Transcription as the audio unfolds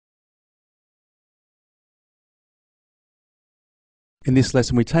In this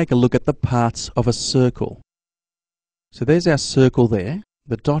lesson we take a look at the parts of a circle. So there's our circle there.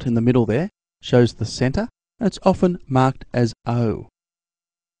 The dot in the middle there shows the center, and it's often marked as O.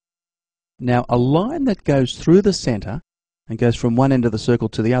 Now a line that goes through the center and goes from one end of the circle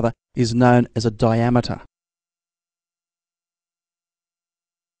to the other is known as a diameter.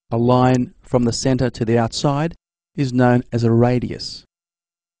 A line from the center to the outside is known as a radius.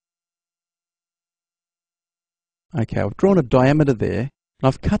 Okay, I've drawn a diameter there, and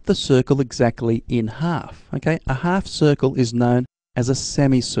I've cut the circle exactly in half. Okay, a half circle is known as a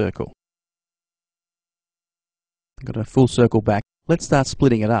semicircle. I've got a full circle back. Let's start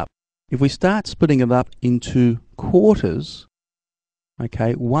splitting it up. If we start splitting it up into quarters,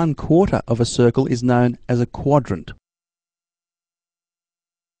 okay, 1/4 of a circle is known as a quadrant.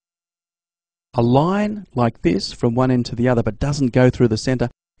 A line like this from one end to the other but doesn't go through the center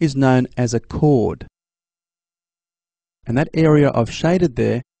is known as a chord. And that area I've shaded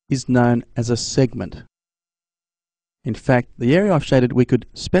there is known as a segment. In fact, the area I've shaded we could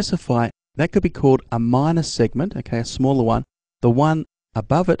specify, that could be called a minor segment, okay, a smaller one. The one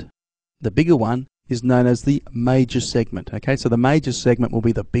above it, the bigger one, is known as the major segment. Okay, so the major segment will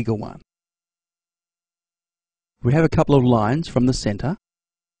be the bigger one. We have a couple of lines from the center.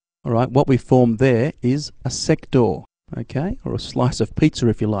 All right, what we form there is a sector, okay, or a slice of pizza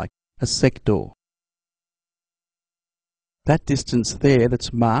if you like, a sector. That distance there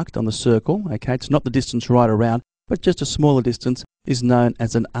that's marked on the circle, okay, it's not the distance right around, but just a smaller distance, is known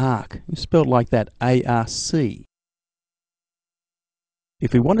as an arc. It's spelled like that, A-R-C.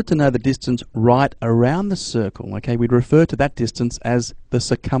 If we wanted to know the distance right around the circle, okay, we'd refer to that distance as the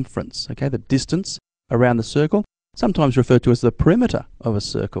circumference. Okay, the distance around the circle, sometimes referred to as the perimeter of a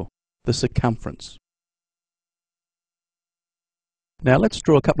circle, the circumference. Now let's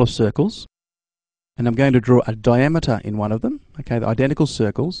draw a couple of circles. And I'm going to draw a diameter in one of them, okay, the identical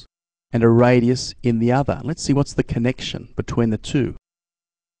circles, and a radius in the other. Let's see what's the connection between the two.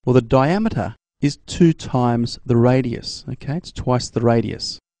 Well, the diameter is 2 times the radius, okay, it's twice the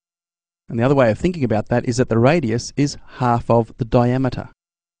radius. And the other way of thinking about that is that the radius is half of the diameter.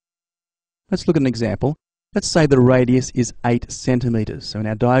 Let's look at an example. Let's say the radius is 8 centimeters. So in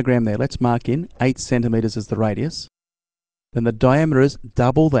our diagram there, let's mark in 8 centimeters as the radius. Then the diameter is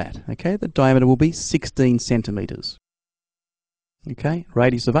double that. Okay, the diameter will be 16 centimeters. Okay,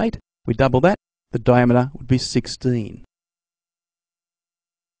 radius of 8, we double that, the diameter would be 16.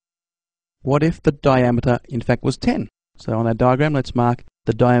 What if the diameter in fact was 10? So on our diagram, let's mark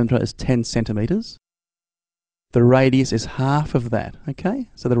the diameter as 10 centimeters. The radius is half of that. Okay,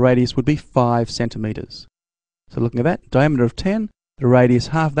 so the radius would be 5 centimeters. So looking at that, diameter of 10, the radius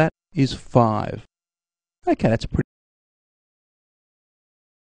half that is 5. Okay, that's pretty